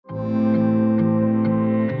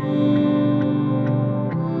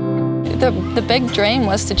The big dream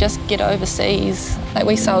was to just get overseas. Like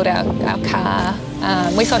we sold our car,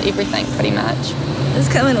 we sold everything pretty much. It's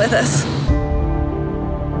coming with us.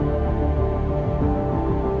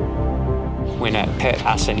 When it hit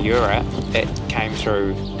us in Europe, it came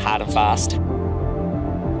through hard and fast.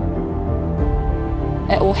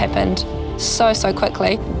 It all happened so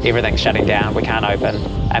quickly. Everything's shutting down, we can't open,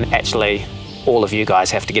 and actually all of you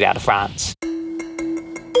guys have to get out of France.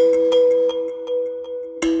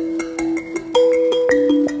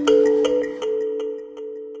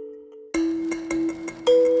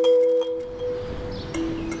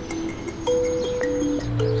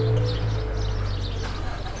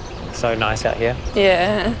 So nice out here.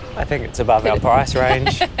 Yeah. I think it's above our price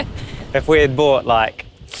range. If we had bought like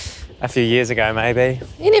a few years ago, maybe.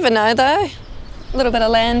 You never know though. A little bit of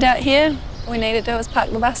land out here. All we need to do is park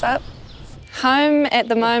the bus up. Home at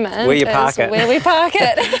the moment where you park it. Where we park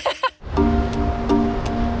it.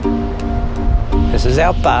 This is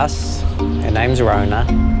our bus. Her name's Rona.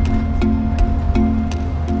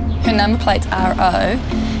 Her number plate's RO,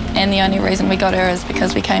 and the only reason we got her is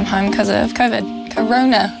because we came home because of COVID.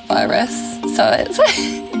 Coronavirus, so it's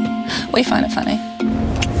we find it funny.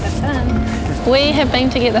 We have been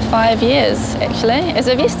together 5 years, actually, as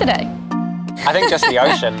of yesterday. I think just the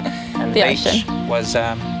ocean and the beach ocean was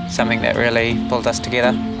something that really pulled us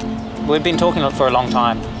together. We've been talking for a long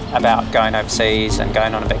time about going overseas and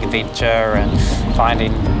going on a big adventure and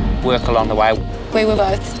finding work along the way. We were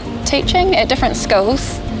both teaching at different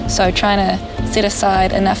schools, so trying to set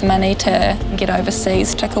aside enough money to get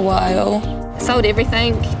overseas took a while. Sold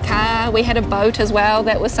everything, car, we had a boat as well.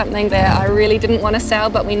 That was something that I really didn't want to sell,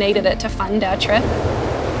 but we needed it to fund our trip.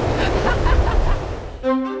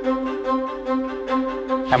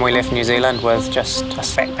 And we left New Zealand with just a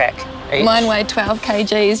backpack each. Mine weighed 12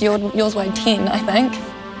 kgs, yours weighed 10, I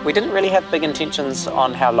think. We didn't really have big intentions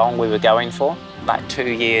on how long we were going for. Like 2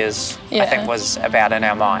 years, I think, was about in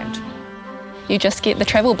our mind. You just get the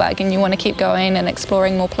travel bug and you want to keep going and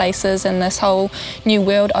exploring more places, and this whole new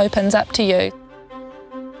world opens up to you.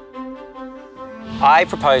 I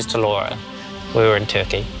proposed to Laura. We were in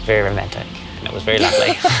Turkey, very romantic, and it was very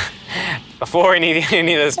lovely. Before any of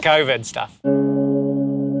this COVID stuff.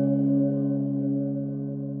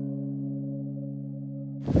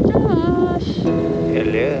 Josh.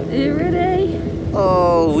 Hello. Are you ready?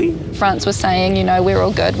 Oh, oui. France was saying, you know, we're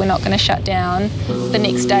all good, we're not going to shut down. The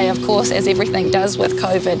next day, of course, as everything does with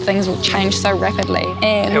COVID, things will change so rapidly.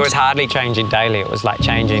 And it was hardly changing daily, it was like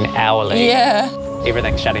changing hourly. Yeah.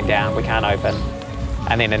 Everything's shutting down, we can't open.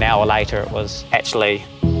 And then an hour later, it was actually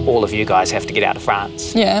all of you guys have to get out of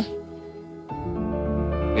France. Yeah.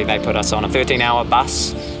 They put us on a 13-hour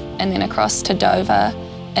bus. And then across to Dover,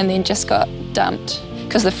 and then just got dumped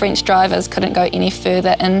because the French drivers couldn't go any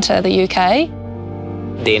further into the UK.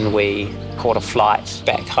 Then we caught a flight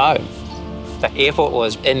back home. The airport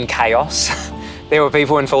was in chaos. There were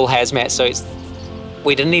people in full hazmat suits.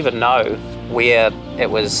 We didn't even know where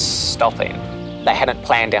it was stopping. They hadn't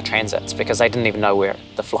planned our transits because they didn't even know where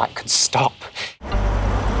the flight could stop.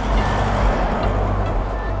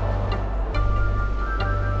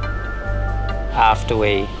 After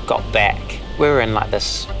we got back, we were in like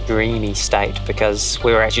this dreamy state because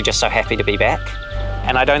we were actually just so happy to be back.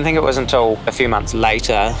 And I don't think it was until a few months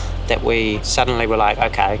later that we suddenly were like,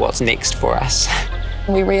 okay, what's next for us?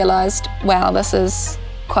 We realised, wow, this is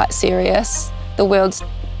quite serious. The world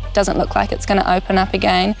doesn't look like it's going to open up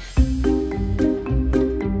again.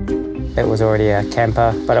 It was already a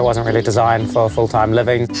camper, but it wasn't really designed for full-time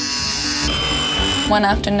living. One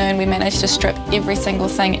afternoon we managed to strip every single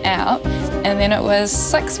thing out, and then it was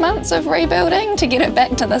 6 months of rebuilding to get it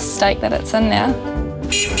back to the state that it's in now.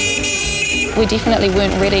 We definitely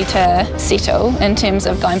weren't ready to settle in terms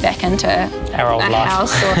of going back into our old life.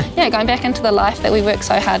 House or going back into the life that we worked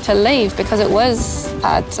so hard to leave, because it was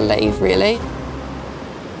hard to leave, really.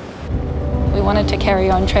 We wanted to carry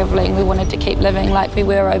on travelling, we wanted to keep living like we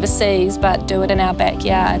were overseas, but do it in our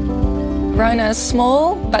backyard. Rona's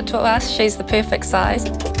small, but to us she's the perfect size.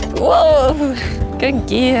 Whoa, good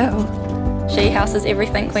girl. She houses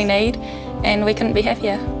everything we need, and we couldn't be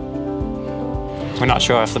happier. We're not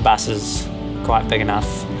sure if the bus is quite big enough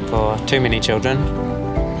for too many children.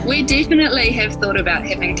 We definitely have thought about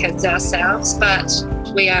having kids ourselves, but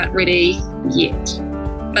we aren't ready yet.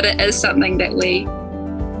 But it is something that we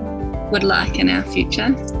would like in our future.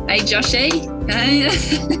 Hey, Joshy?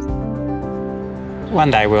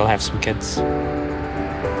 One day we'll have some kids.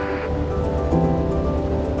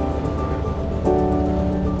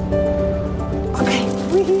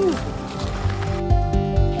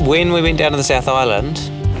 When we went down to the South Island,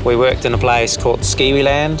 we worked in a place called Skiwi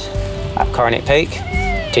Land up Coronet Peak,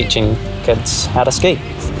 teaching kids how to ski.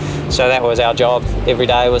 So that was our job every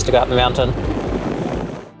day, was to go up the mountain.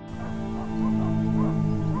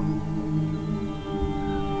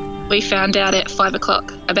 We found out at 5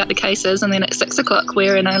 o'clock about the cases, and then at 6 o'clock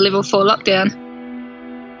we're in a level 4 lockdown.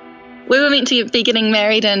 We were meant to be getting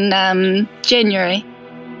married in January.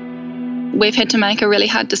 We've had to make a really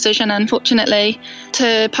hard decision, unfortunately,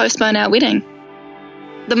 to postpone our wedding.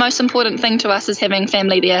 The most important thing to us is having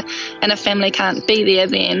family there, and if family can't be there,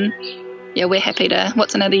 then yeah, we're happy to,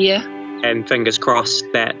 what's another year? And fingers crossed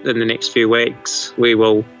that in the next few weeks we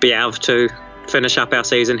will be able to finish up our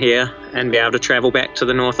season here and be able to travel back to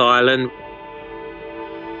the North Island.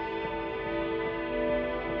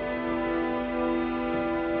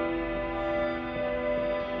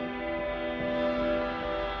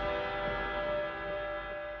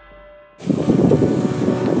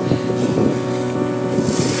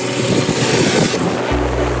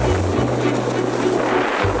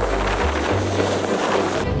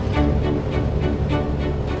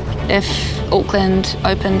 If Auckland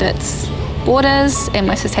opened its borders and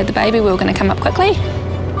West just had the baby, we were going to come up quickly.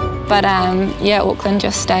 But yeah, Auckland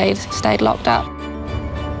just stayed locked up.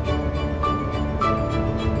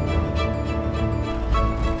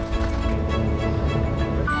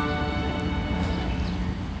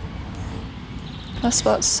 This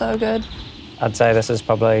spot's so good. I'd say this is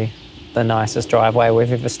probably the nicest driveway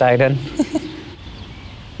we've ever stayed in.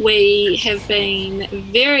 We have been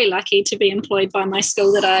very lucky to be employed by my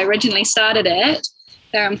school that I originally started at.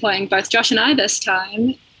 They're employing both Josh and I this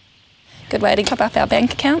time. Good way to top up our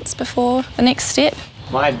bank accounts before the next step.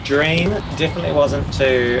 My dream definitely wasn't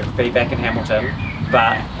to be back in Hamilton,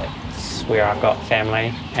 but it's where I've got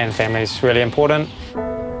family, and family's really important.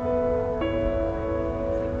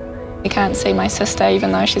 You can't see my sister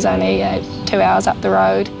even though she's only 2 hours up the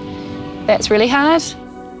road. That's really hard.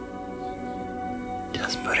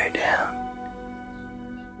 Just put her down.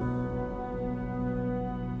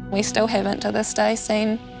 We still haven't to this day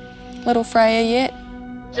seen little Freya yet.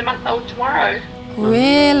 She's a month old tomorrow.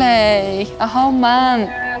 Really? A whole month?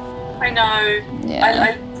 Yeah, I know. Yeah.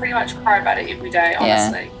 I pretty much cry about it every day,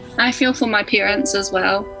 honestly. I feel for my parents as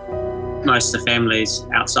well. Most of the families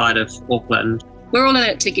outside of Auckland, We're all in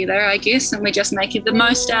it together, I guess, and we're just making the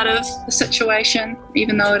most out of the situation,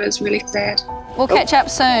 even though it is really sad. We'll catch up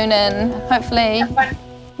soon and hopefully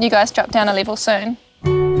you guys drop down a level soon.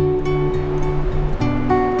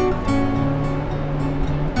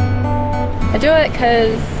 I do it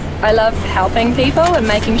because I love helping people and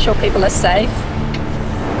making sure people are safe.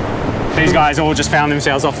 these guys all just found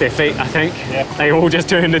themselves off their feet, I think. Yeah. They all just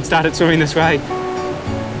turned and started swimming this way.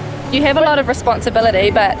 You have a lot of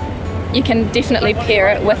responsibility, but you can definitely pair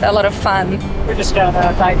it with a lot of fun. We're just going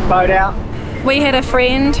to take the boat out. We had a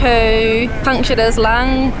friend who punctured his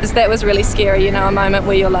lung. That was really scary, you know, a moment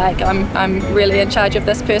where you're like, I'm really in charge of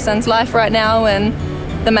this person's life right now, and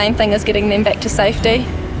the main thing is getting them back to safety.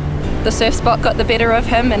 The surf spot got the better of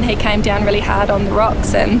him and he came down really hard on the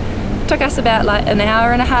rocks, and it took us about like an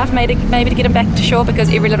hour and a half maybe to get him back to shore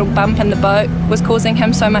because every little bump in the boat was causing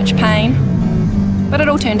him so much pain. But it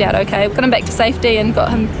all turned out okay. We got him back to safety and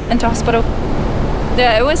got him into hospital.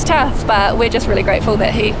 Yeah, it was tough, but we're just really grateful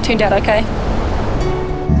that he turned out okay.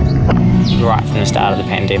 Right from the start of the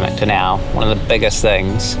pandemic to now, one of the biggest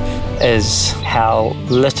things is how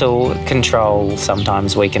little control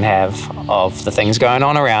sometimes we can have of the things going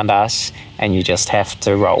on around us, and you just have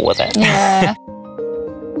to roll with it. Yeah.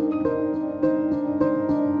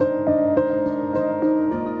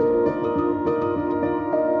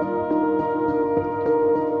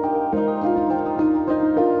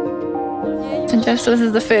 And just this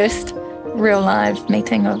is the first real live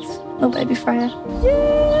meeting of little baby Freya.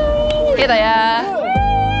 Yay! Here they are.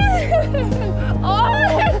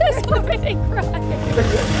 Oh, it's already crying.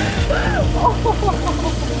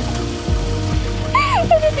 I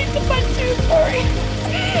didn't mean to punch you, sorry.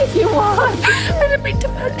 You what? I didn't mean to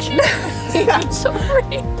punch you. I'm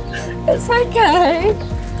sorry. It's okay.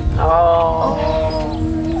 Oh,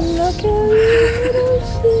 look at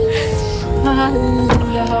you. Hello.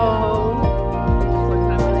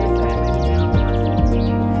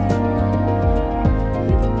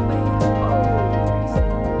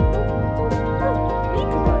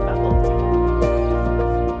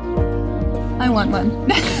 I want one.